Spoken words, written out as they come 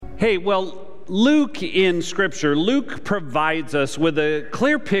Hey, well, Luke in Scripture, Luke provides us with a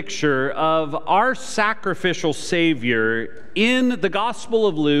clear picture of our sacrificial Savior in the Gospel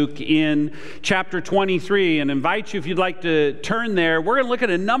of Luke in chapter 23, and invite you, if you'd like to turn there. We're going to look at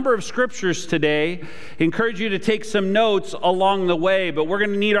a number of Scriptures today. Encourage you to take some notes along the way, but we're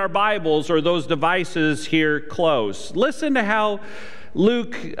going to need our Bibles or those devices here close. Listen to how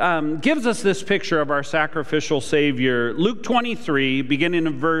Luke gives us this picture of our sacrificial Savior. Luke 23, beginning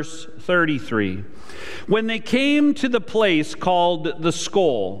in verse 33. When they came to the place called the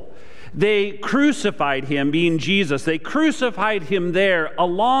Skull, they crucified him, being Jesus. They crucified him there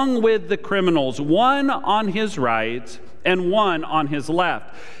along with the criminals, one on his right and one on his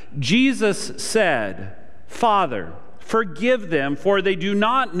left. Jesus said, "Father, forgive them, for they do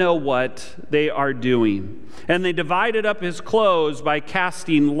not know what they are doing." And they divided up his clothes by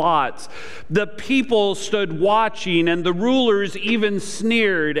casting lots. The people stood watching, and the rulers even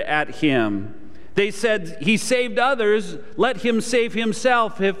sneered at him. They said, "He saved others, let him save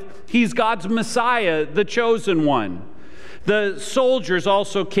himself if he's God's Messiah, the chosen one." The soldiers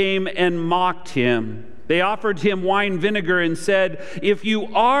also came and mocked him. They offered him wine vinegar and said, "If you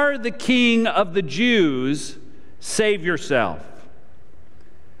are the king of the Jews, save yourself."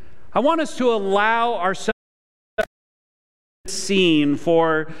 I want us to allow ourselves scene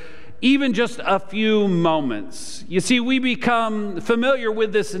for even just a few moments. You see, we become familiar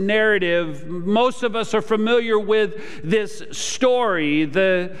with this narrative. Most of us are familiar with this story,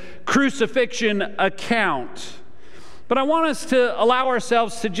 the crucifixion account. But I want us to allow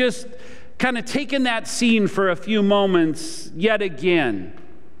ourselves to just kind of take in that scene for a few moments yet again.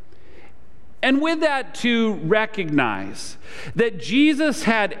 And with that, to recognize that Jesus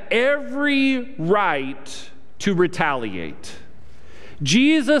had every right to retaliate.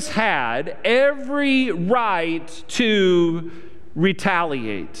 Jesus had every right to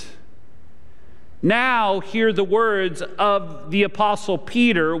retaliate. Now, hear the words of the Apostle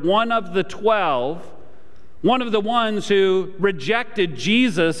Peter, one of the 12, one of the ones who rejected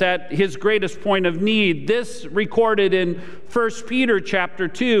Jesus at his greatest point of need. This recorded in 1 Peter chapter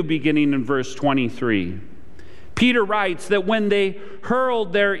 2, beginning in verse 23. Peter writes that when they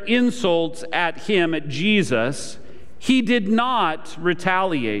hurled their insults at him, at Jesus, he did not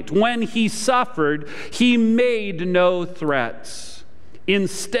retaliate. When he suffered, he made no threats.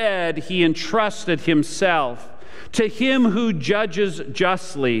 Instead, he entrusted himself to him who judges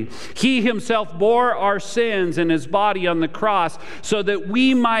justly. He himself bore our sins in his body on the cross so that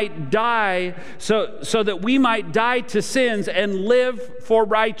we might die, so that we might die to sins and live for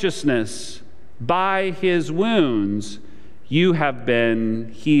righteousness. By his wounds you have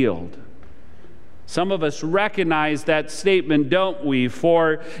been healed. Some of us recognize that statement, don't we?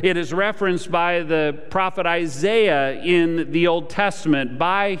 For it is referenced by the prophet Isaiah in the Old Testament.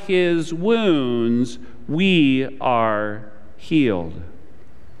 By his wounds we are healed.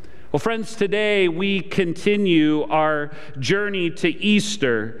 Well, friends, today we continue our journey to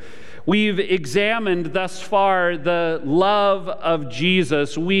Easter. We've examined thus far the love of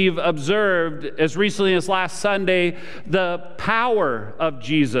Jesus. We've observed, as recently as last Sunday, the power of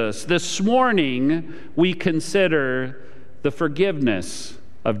Jesus. This morning, we consider the forgiveness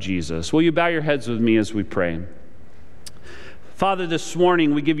of Jesus. Will you bow your heads with me as we pray? Father, this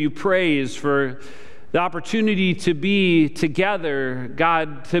morning we give you praise for the opportunity to be together,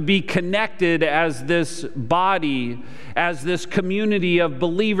 God, to be connected as this body, as this community of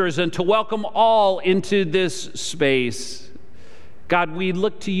believers, and to welcome all into this space. God, we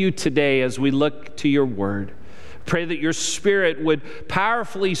look to you today as we look to your word. Pray that your Spirit would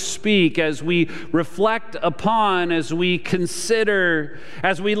powerfully speak as we reflect upon, as we consider,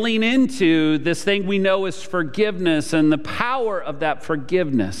 as we lean into this thing we know is forgiveness and the power of that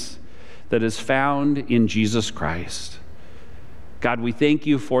forgiveness that is found in Jesus Christ. God, we thank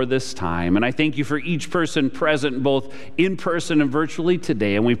you for this time, and I thank you for each person present, both in person and virtually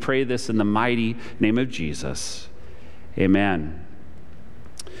today, and we pray this in the mighty name of Jesus. Amen.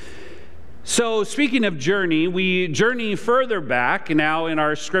 So, speaking of journey, we journey further back now in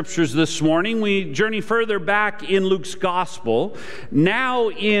our scriptures this morning. We journey further back in Luke's gospel, now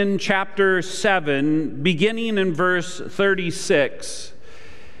in chapter 7, beginning in verse 36.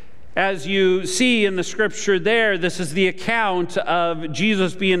 As you see in the scripture there, this is the account of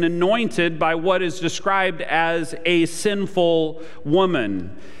Jesus being anointed by what is described as a sinful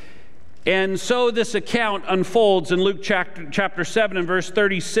woman. And so this account unfolds in Luke chapter 7 and verse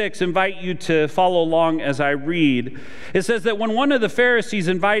 36. I invite you to follow along as I read. It says that when one of the Pharisees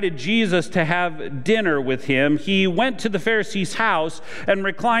invited Jesus to have dinner with him, he went to the Pharisee's house and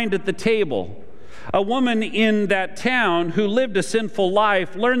reclined at the table. A woman in that town who lived a sinful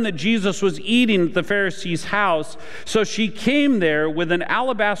life learned that Jesus was eating at the Pharisee's house, so she came there with an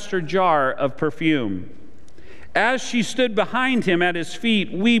alabaster jar of perfume. As she stood behind him at his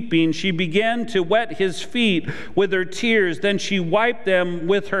feet weeping, she began to wet his feet with her tears. Then she wiped them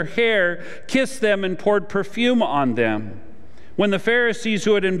with her hair, kissed them, and poured perfume on them. When the Pharisees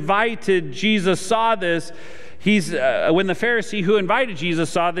who had invited Jesus saw this, when the Pharisee who invited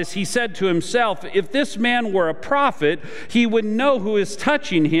Jesus saw this, he said to himself, if this man were a prophet, he would know who is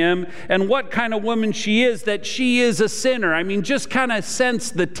touching him and what kind of woman she is, that she is a sinner. I mean, just kind of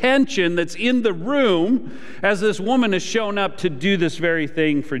sense the tension that's in the room as this woman has shown up to do this very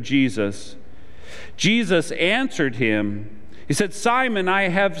thing for Jesus. Jesus answered him. He said, Simon, I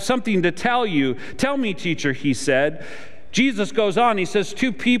have something to tell you. Tell me, teacher, he said. Jesus goes on, he says,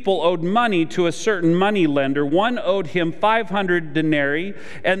 2 people owed money to a certain money lender. One owed him 500 denarii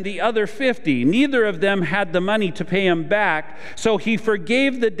and the other 50. Neither of them had the money to pay him back, so he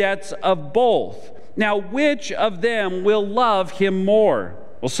forgave the debts of both. Now, which of them will love him more?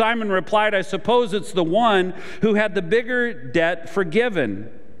 Well, Simon replied, I suppose it's the one who had the bigger debt forgiven.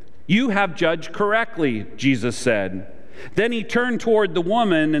 You have judged correctly, Jesus said. Then he turned toward the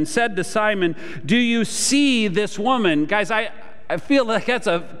woman and said to Simon, do you see this woman? Guys, I feel like that's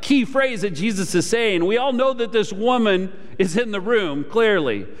a key phrase that Jesus is saying. We all know that this woman is in the room,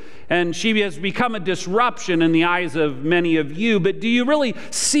 clearly, and she has become a disruption in the eyes of many of you. But do you really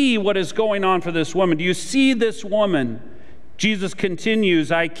see what is going on for this woman? Do you see this woman? Jesus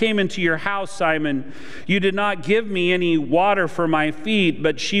continues, I came into your house, Simon. You did not give me any water for my feet,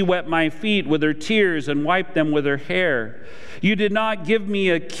 but she wet my feet with her tears and wiped them with her hair. You did not give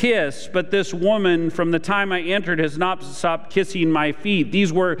me a kiss, but this woman from the time I entered has not stopped kissing my feet.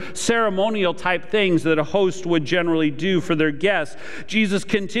 These were ceremonial type things that a host would generally do for their guests. Jesus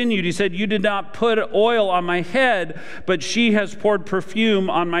continued, he said, you did not put oil on my head, but she has poured perfume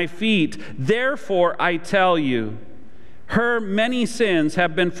on my feet. Therefore, I tell you, her many sins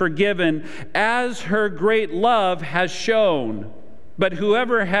have been forgiven as her great love has shown. But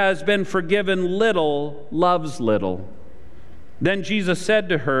whoever has been forgiven little loves little. Then Jesus said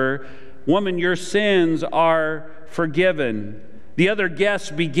to her, woman, your sins are forgiven. The other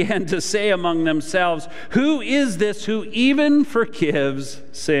guests began to say among themselves, who is this who even forgives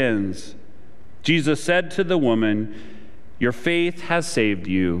sins? Jesus said to the woman, your faith has saved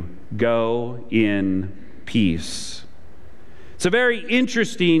you. Go in peace. It's a very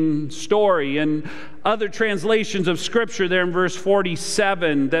interesting story, and other translations of Scripture there in verse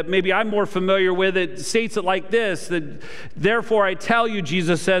 47 that maybe I'm more familiar with, it states it like this, that therefore I tell you,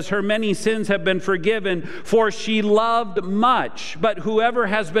 Jesus says, her many sins have been forgiven, for she loved much, but whoever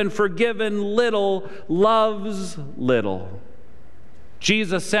has been forgiven little loves little.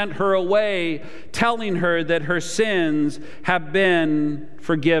 Jesus sent her away, telling her that her sins have been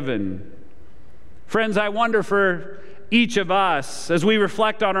forgiven. Friends, I wonder for each of us, as we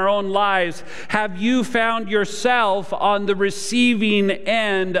reflect on our own lives, have you found yourself on the receiving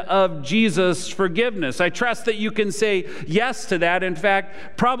end of Jesus' forgiveness? I trust that you can say yes to that. In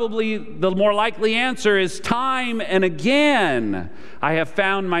fact, probably the more likely answer is time and again, I have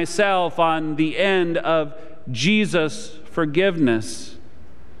found myself on the end of Jesus' forgiveness.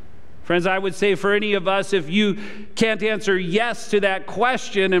 Friends, I would say for any of us, if you can't answer yes to that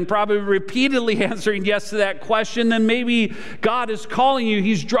question and probably repeatedly answering yes to that question, then maybe God is calling you.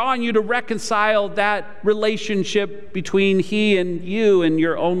 He's drawing you to reconcile that relationship between He and you in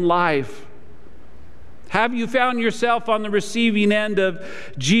your own life. Have you found yourself on the receiving end of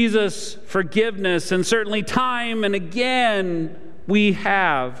Jesus' forgiveness? And certainly time and again we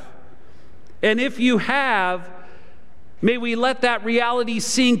have. And if you have, may we let that reality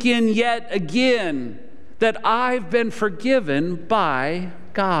sink in yet again, that I've been forgiven by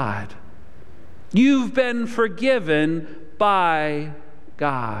God. You've been forgiven by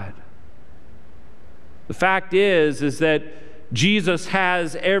God. The fact is that Jesus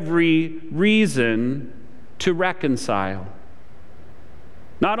has every reason to reconcile.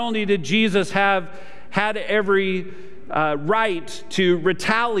 Not only did Jesus have had every right to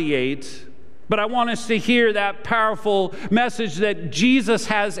retaliate, but I want us to hear that powerful message that Jesus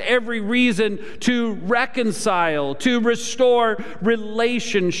has every reason to reconcile, to restore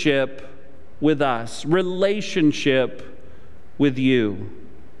relationship with us, relationship with you.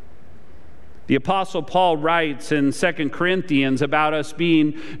 The Apostle Paul writes in 2 Corinthians about us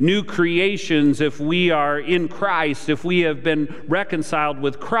being new creations if we are in Christ, if we have been reconciled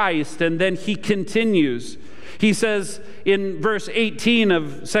with Christ. And then he continues. He says in verse 18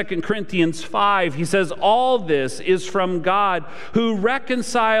 of 2 Corinthians 5, he says, all this is from God, who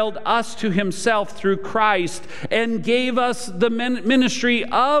reconciled us to himself through Christ and gave us the ministry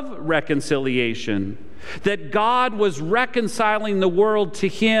of reconciliation. That God was reconciling the world to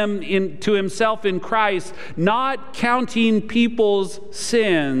to himself in Christ, not counting people's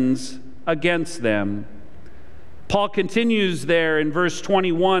sins against them. Paul continues there in verse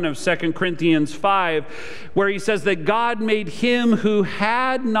 21 of 2 Corinthians 5, where he says that God made him who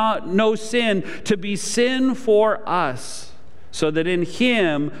had no sin to be sin for us, so that in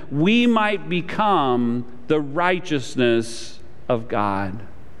him we might become the righteousness of God.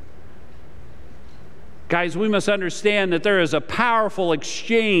 Guys, we must understand that there is a powerful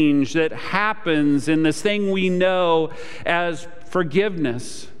exchange that happens in this thing we know as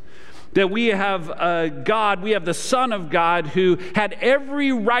forgiveness. That we have God, we have the Son of God who had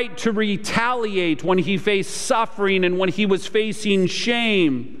every right to retaliate when he faced suffering and when he was facing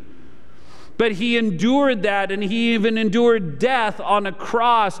shame. But he endured that, and he even endured death on a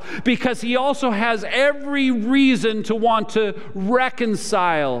cross because he also has every reason to want to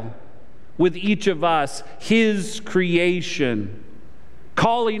reconcile with each of us, his creation,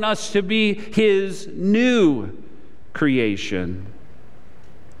 calling us to be his new creation.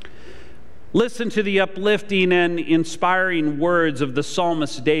 Listen to the uplifting and inspiring words of the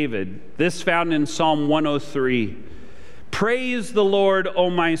psalmist David. This found in Psalm 103. Praise the Lord, O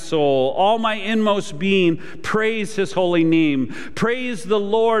my soul. All my inmost being, praise his holy name. Praise the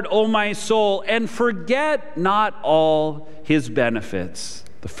Lord, O my soul, and forget not all his benefits.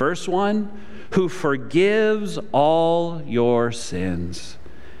 The first one, who forgives all your sins.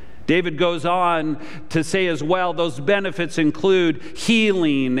 David goes on to say as well, those benefits include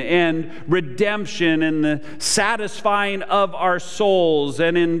healing and redemption and the satisfying of our souls.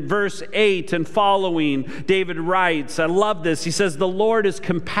 And in verse 8 and following, David writes, I love this. He says, the Lord is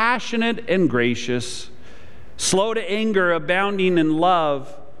compassionate and gracious, slow to anger, abounding in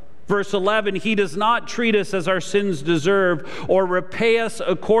love. Verse 11, he does not treat us as our sins deserve or repay us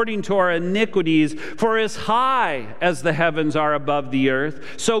according to our iniquities. For as high as the heavens are above the earth,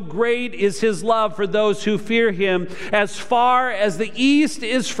 so great is his love for those who fear him. As far as the east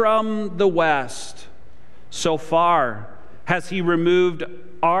is from the west, so far has he removed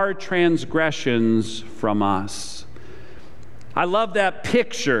our transgressions from us. I love that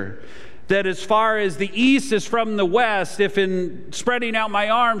picture. That as far as the east is from the west, if in spreading out my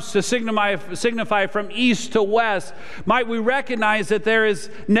arms to signify from east to west, might we recognize that there is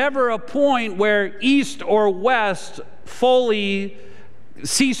never a point where east or west fully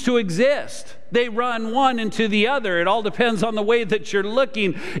cease to exist. They run one into the other. It all depends on the way that you're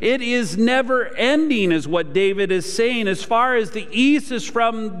looking. It is never ending, is what David is saying. As far as the east is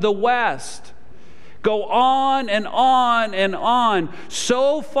from the west, go on and on and on.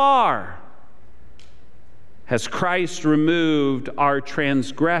 So far has Christ removed our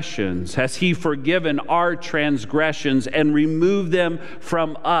transgressions? Has he forgiven our transgressions and removed them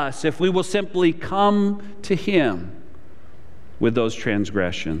from us if we will simply come to him with those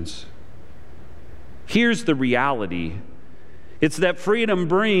transgressions? Here's the reality. It's that freedom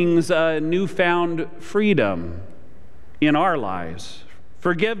brings a newfound freedom in our lives.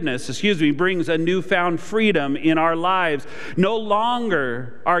 Forgiveness, brings a newfound freedom in our lives. No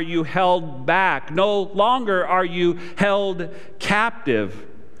longer are you held back. No longer are you held captive.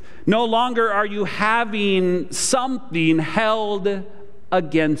 No longer are you having something held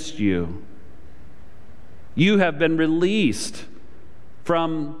against you. You have been released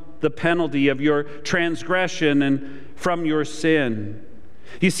from the penalty of your transgression and from your sin.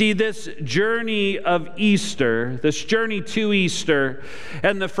 You see, this journey of Easter, this journey to Easter,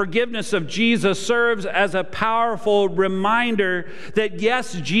 and the forgiveness of Jesus serves as a powerful reminder that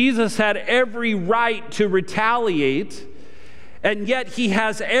yes, Jesus had every right to retaliate, and yet he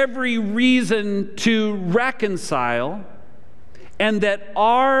has every reason to reconcile, and that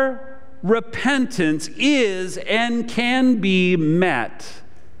our repentance is and can be met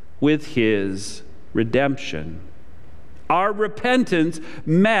with his redemption. Our repentance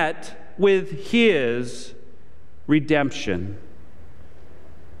met with his redemption.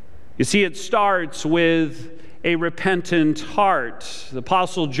 You see, it starts with a repentant heart. The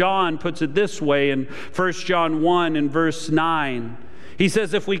Apostle John puts it this way in 1 John 1 and verse 9. He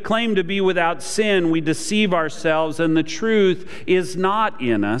says, if we claim to be without sin, we deceive ourselves and the truth is not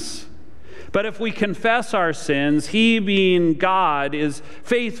in us. But if we confess our sins, he being God is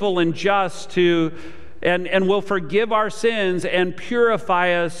faithful and just to and will forgive our sins and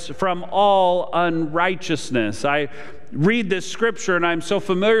purify us from all unrighteousness. I read this scripture and I'm so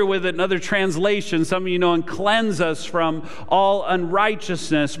familiar with it in other translations, some of you know, and cleanse us from all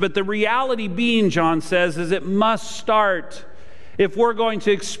unrighteousness. But the reality being, John says, is it must start. If we're going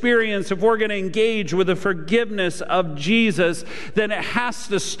to experience, if we're going to engage with the forgiveness of Jesus, then it has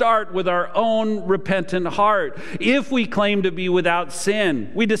to start with our own repentant heart. If we claim to be without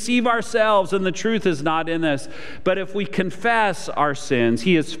sin, we deceive ourselves and the truth is not in us. But if we confess our sins,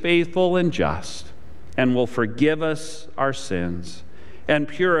 He is faithful and just and will forgive us our sins and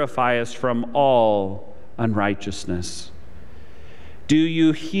purify us from all unrighteousness. Do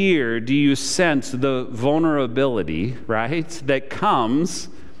you hear, do you sense the vulnerability, right, that comes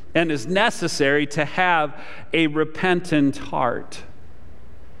and is necessary to have a repentant heart?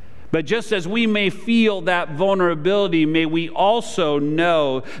 But just as we may feel that vulnerability, may we also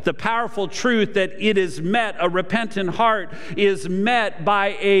know the powerful truth that it is met, a repentant heart is met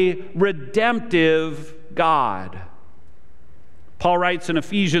by a redemptive God. Paul writes in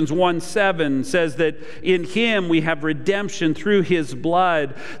Ephesians 1:7, says that in Him we have redemption through His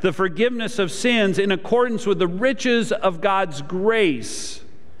blood, the forgiveness of sins in accordance with the riches of God's grace,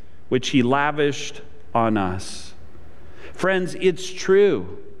 which He lavished on us. Friends, it's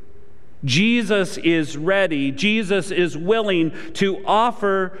true. Jesus is ready. Jesus is willing to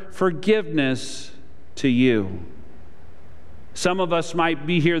offer forgiveness to you. Some of us might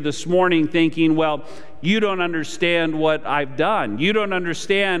be here this morning thinking, well, you don't understand what I've done. You don't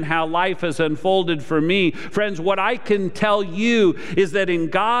understand how life has unfolded for me. Friends, what I can tell you is that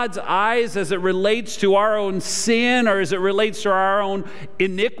in God's eyes, as it relates to our own sin or as it relates to our own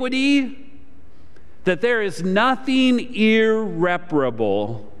iniquity, that there is nothing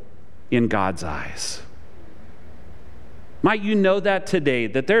irreparable in God's eyes. Might you know that today,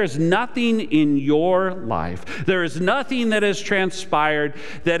 that there is nothing in your life, there is nothing that has transpired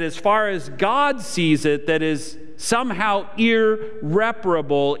that as far as God sees it, that is somehow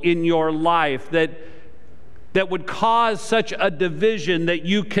irreparable in your life, that would cause such a division that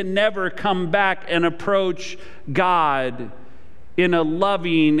you can never come back and approach God in a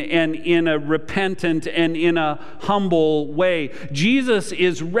loving and in a repentant and in a humble way. Jesus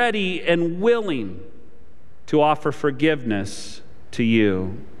is ready and willing to offer forgiveness to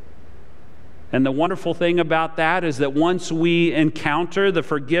you. And the wonderful thing about that is that once we encounter the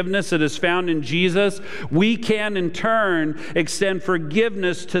forgiveness that is found in Jesus, we can in turn extend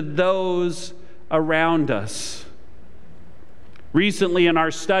forgiveness to those around us. Recently in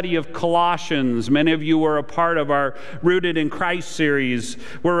our study of Colossians, many of you were a part of our Rooted in Christ series.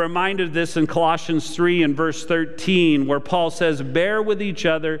 We're reminded of this in Colossians 3 and verse 13, where Paul says, "Bear with each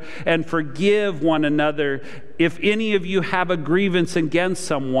other and forgive one another if any of you have a grievance against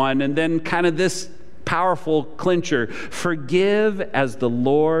someone." And then kind of this powerful clincher, "Forgive as the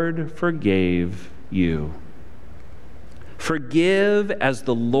Lord forgave you." Forgive as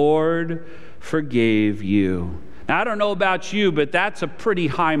the Lord forgave you. Now, I don't know about you, but that's a pretty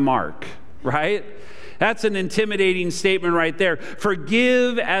high mark, right? That's an intimidating statement right there.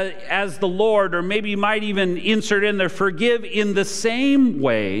 Forgive as the Lord, or maybe you might even insert in there, forgive in the same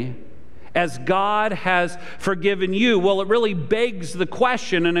way as God has forgiven you. Well, it really begs the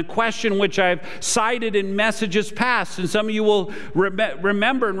question, and a question which I've cited in messages past, and some of you will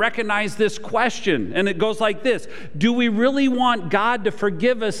remember and recognize this question, and it goes like this: do we really want God to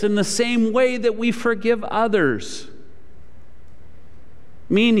forgive us in the same way that we forgive others?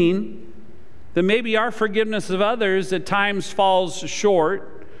 Meaning that maybe our forgiveness of others at times falls short,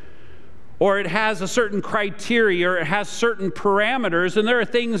 or it has a certain criteria, or it has certain parameters, and there are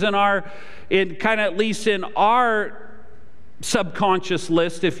things in at least in our subconscious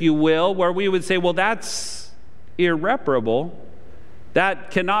list, if you will, where we would say, well, that's irreparable.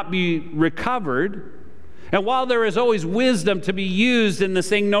 That cannot be recovered. And while there is always wisdom to be used in this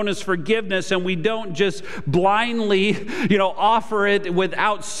thing known as forgiveness, and we don't just blindly, offer it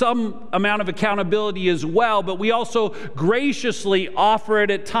without some amount of accountability as well, but we also graciously offer it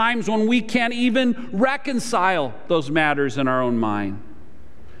at times when we can't even reconcile those matters in our own mind.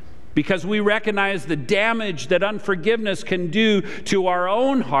 Because we recognize the damage that unforgiveness can do to our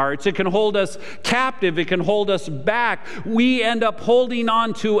own hearts. It can hold us captive. It can hold us back. We end up holding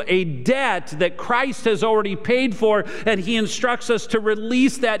on to a debt that Christ has already paid for, and He instructs us to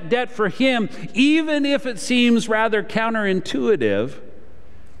release that debt for Him, even if it seems rather counterintuitive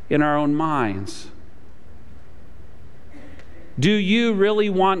in our own minds. Do you really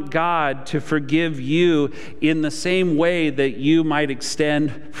want God to forgive you in the same way that you might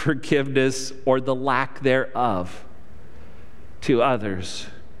extend forgiveness, or the lack thereof, to others?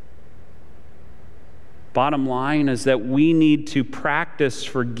 Bottom line is that we need to practice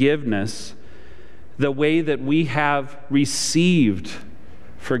forgiveness the way that we have received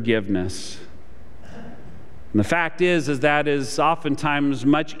forgiveness. And the fact is that is oftentimes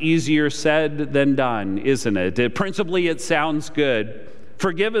much easier said than done, isn't it? Principally, it sounds good.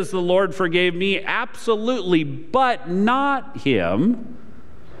 Forgive as the Lord forgave me, absolutely, but not him,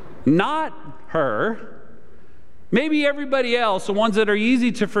 not her, maybe everybody else, the ones that are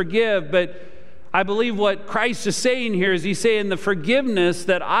easy to forgive. But I believe what Christ is saying here is he's saying the forgiveness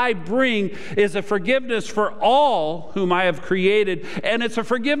that I bring is a forgiveness for all whom I have created, and it's a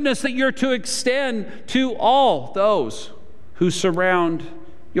forgiveness that you're to extend to all those who surround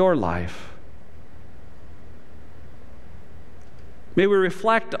your life. May we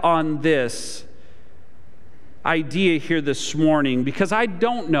reflect on this idea here this morning, because I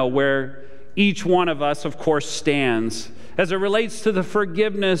don't know where each one of us, of course, stands as it relates to the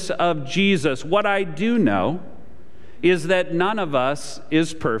forgiveness of Jesus. What I do know is that none of us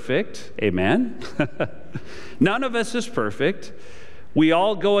is perfect. Amen? None of us is perfect. We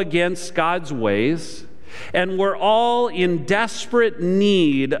all go against God's ways, and we're all in desperate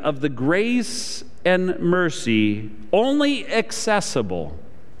need of the grace and mercy only accessible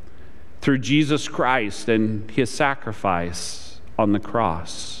through Jesus Christ and his sacrifice on the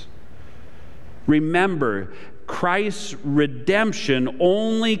cross. Remember, Christ's redemption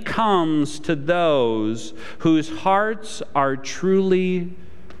only comes to those whose hearts are truly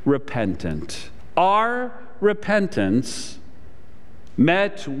repentant. Our repentance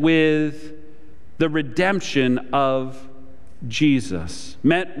met with the redemption of Jesus,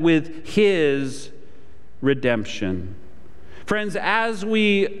 met with his redemption. Friends, as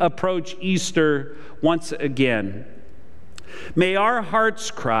we approach Easter once again, may our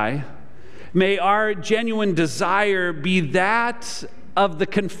hearts cry, may our genuine desire be that of the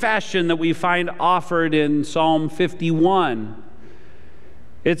confession that we find offered in Psalm 51.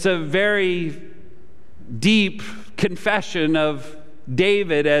 It's a very deep confession of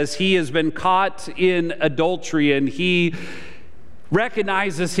David as he has been caught in adultery, and he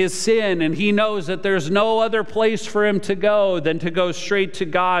recognizes his sin, and he knows that there's no other place for him to go than to go straight to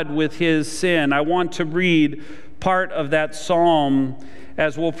God with his sin. I want to read part of that psalm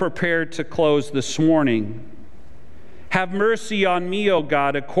as we'll prepare to close this morning. Have mercy on me, O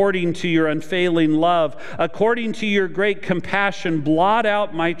God, according to your unfailing love. According to your great compassion, blot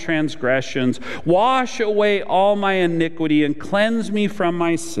out my transgressions. Wash away all my iniquity and cleanse me from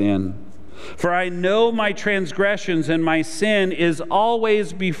my sin. For I know my transgressions, and my sin is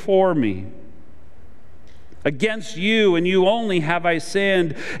always before me. Against you and you only have I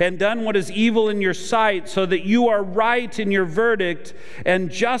sinned and done what is evil in your sight, so that you are right in your verdict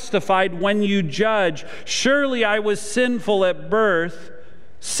and justified when you judge. Surely I was sinful at birth,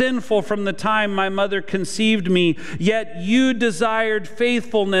 sinful from the time my mother conceived me. Yet you desired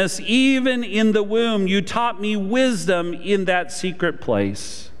faithfulness even in the womb. You taught me wisdom in that secret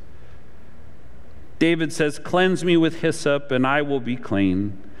place. David says, cleanse me with hyssop and I will be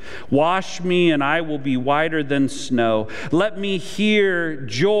clean. Wash me and I will be whiter than snow. Let me hear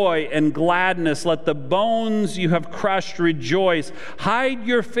joy and gladness. Let the bones you have crushed rejoice. Hide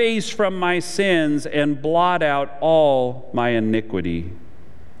your face from my sins and blot out all my iniquity.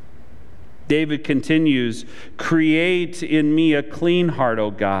 David continues, create in me a clean heart, O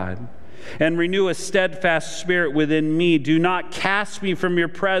God, and renew a steadfast spirit within me. Do not cast me from your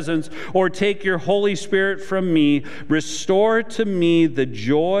presence or take your Holy Spirit from me. Restore to me the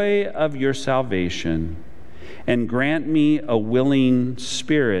joy of your salvation and grant me a willing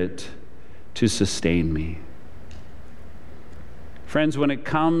spirit to sustain me. Friends, when it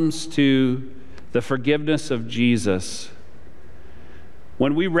comes to the forgiveness of Jesus,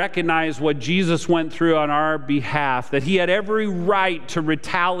 when we recognize what Jesus went through on our behalf, that he had every right to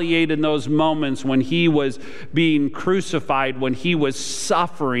retaliate in those moments when he was being crucified, when he was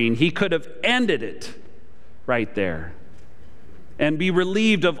suffering, he could have ended it right there and be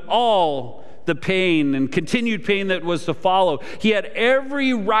relieved of all the pain and continued pain that was to follow. He had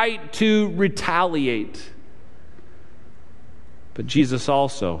every right to retaliate. But Jesus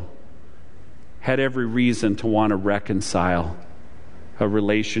also had every reason to want to reconcile a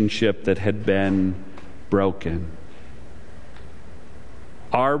relationship that had been broken.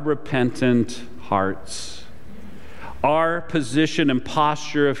 Our repentant hearts, our position and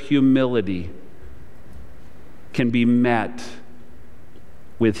posture of humility can be met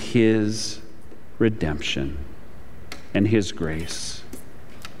with his redemption and his grace.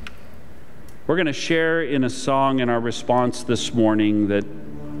 We're going to share in a song in our response this morning that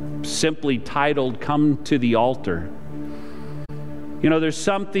simply titled, Come to the Altar. You know, there's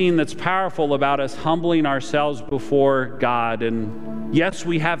something that's powerful about us humbling ourselves before God. And yes,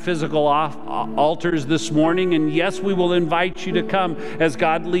 we have physical altars this morning, and yes, we will invite you to come as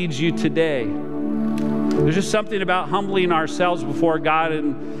God leads you today. There's just something about humbling ourselves before God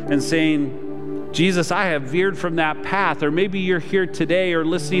and saying, Jesus, I have veered from that path. Or maybe you're here today or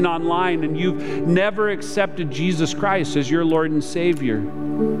listening online and you've never accepted Jesus Christ as your Lord and Savior.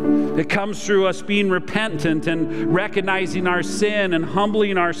 It comes through us being repentant and recognizing our sin and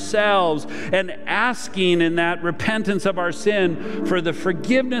humbling ourselves and asking in that repentance of our sin for the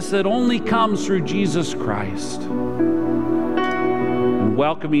forgiveness that only comes through Jesus Christ. And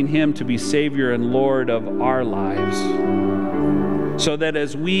welcoming Him to be Savior and Lord of our lives. So that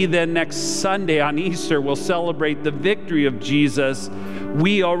as we then next Sunday on Easter will celebrate the victory of Jesus,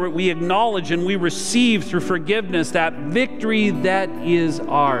 we acknowledge and we receive through forgiveness that victory that is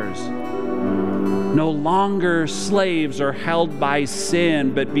ours. No longer slaves are held by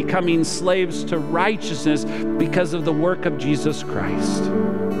sin, but becoming slaves to righteousness because of the work of Jesus Christ.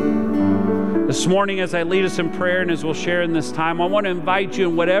 This morning, as I lead us in prayer and as we'll share in this time, I want to invite you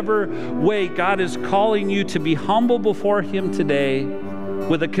in whatever way God is calling you to be humble before Him today,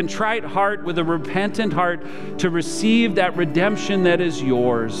 with a contrite heart, with a repentant heart, to receive that redemption that is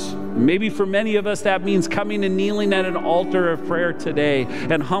yours. Maybe for many of us, that means coming and kneeling at an altar of prayer today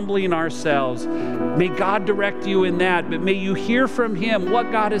and humbling ourselves. May God direct you in that, but may you hear from Him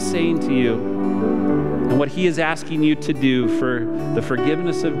what God is saying to you and what He is asking you to do, for the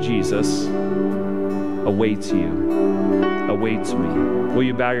forgiveness of Jesus awaits you, awaits me. Will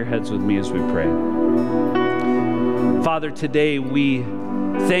you bow your heads with me as we pray? Father, today we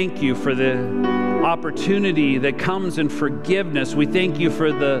thank you for the opportunity that comes in forgiveness. We thank you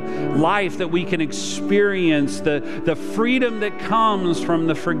for the life that we can experience, the freedom that comes from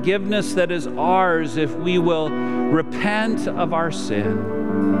the forgiveness that is ours if we will repent of our sin,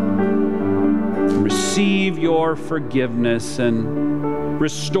 receive your forgiveness, and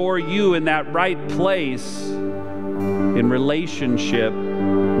restore you in that right place in relationship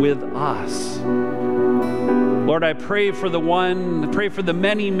with us. Lord, I pray for the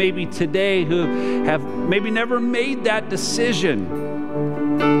many maybe today who have maybe never made that decision.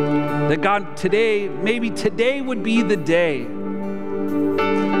 That God, maybe today would be the day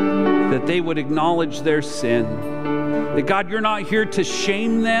that they would acknowledge their sin. That God, you're not here to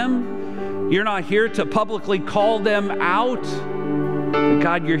shame them. You're not here to publicly call them out. But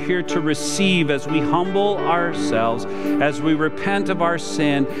God, you're here to receive as we humble ourselves, as we repent of our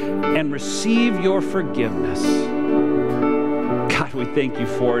sin and receive your forgiveness. God, we thank you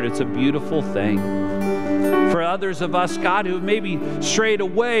for it. It's a beautiful thing. For others of us, God, who maybe strayed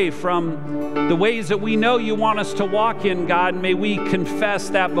away from the ways that we know you want us to walk in, God, may we confess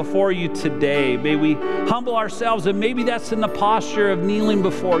that before you today. May we humble ourselves, and maybe that's in the posture of kneeling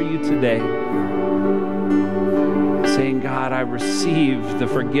before you today, saying, God, I receive the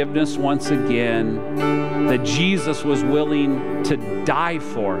forgiveness once again that Jesus was willing to die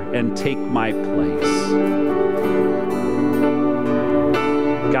for and take my place.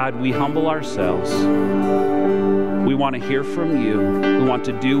 God, we humble ourselves. We want to hear from you. We want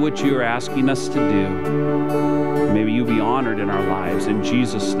to do what you are asking us to do. Maybe you be honored in our lives. In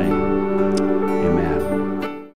Jesus' name,